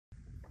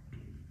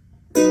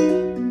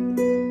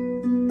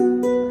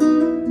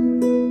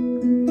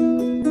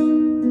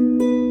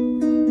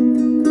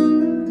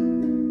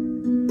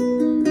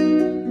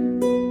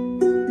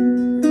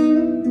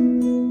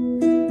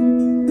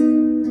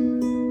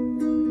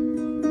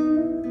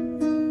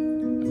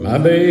My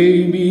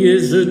baby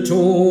is a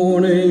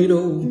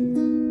tornado,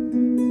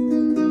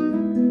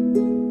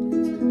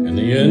 and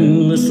the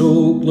endless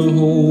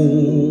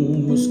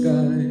Oklahoma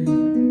sky,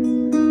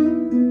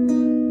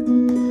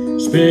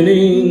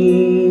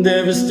 spinning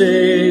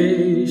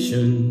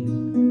devastation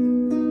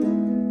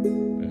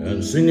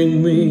and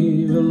singing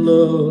me a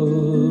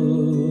lullaby.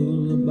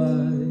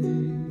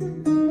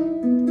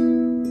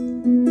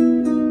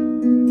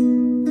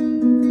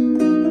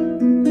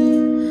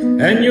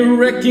 And you're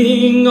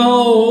wrecking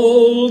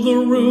all the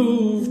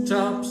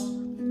rooftops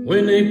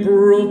when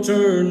April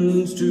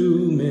turns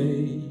to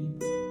May.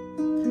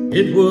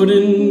 It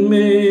wouldn't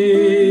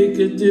make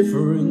a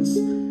difference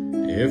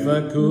if I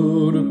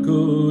could or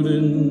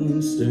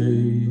couldn't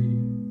stay.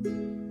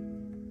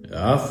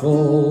 I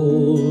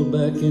fall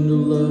back into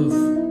love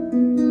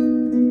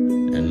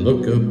and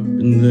look up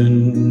and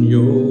then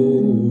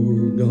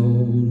you're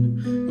gone.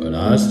 But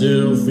I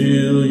still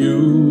feel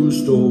you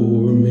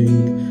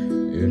storming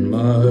in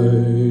my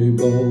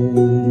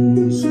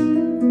bones.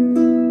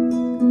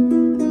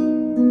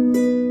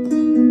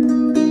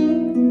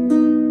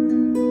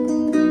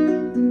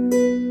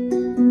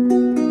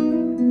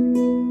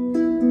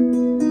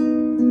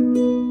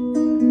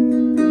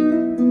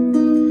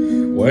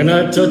 When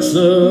I touch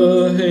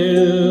the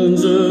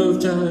hands of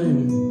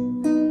time,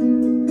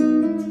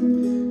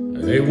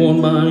 they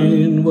won't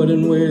mind what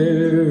and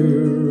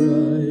where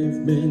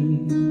I've been.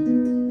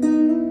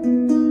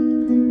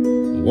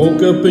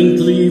 Woke up in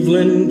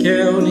Cleveland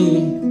County,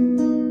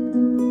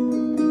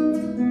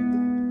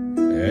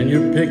 and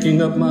you're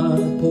picking up my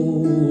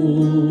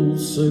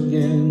pulse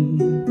again.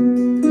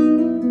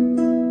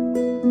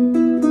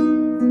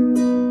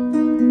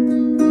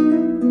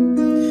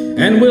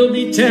 And we'll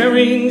be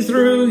tearing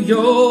through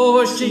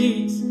your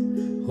sheets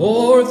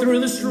or through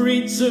the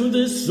streets of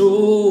this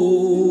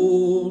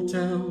old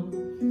town,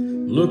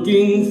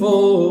 looking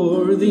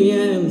for the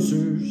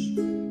answers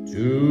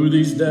to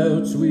these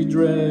doubts we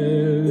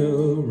drag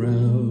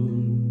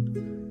around.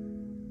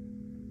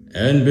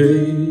 And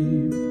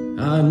babe,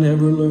 I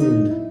never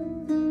learned.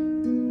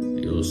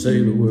 You'll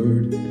say the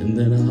word and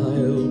then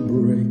I'll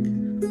break,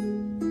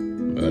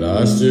 but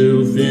I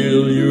still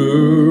feel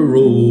your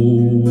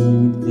old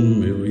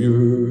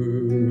familiar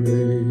ache.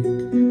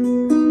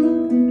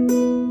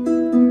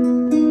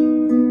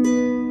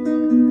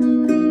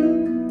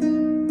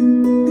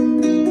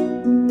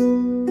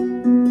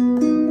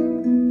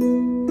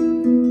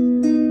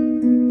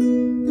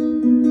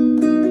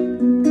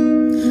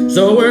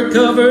 So we're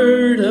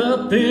covered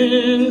up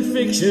in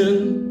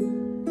fiction,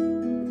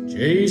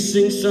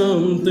 chasing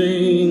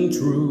something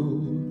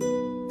true.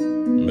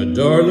 But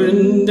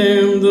darling,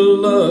 damn the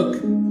luck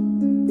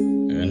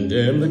and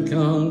damn the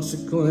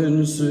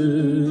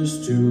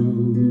consequences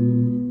too.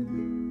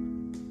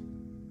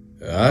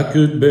 I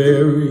could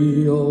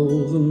bury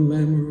all the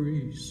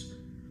memories,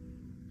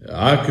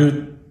 I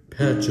could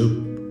patch up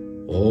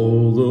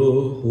all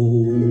the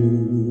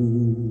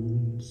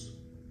holes,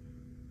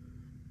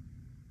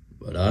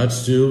 but I'd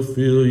still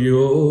feel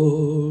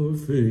your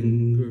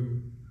finger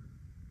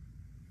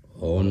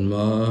on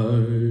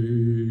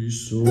my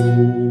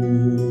soul.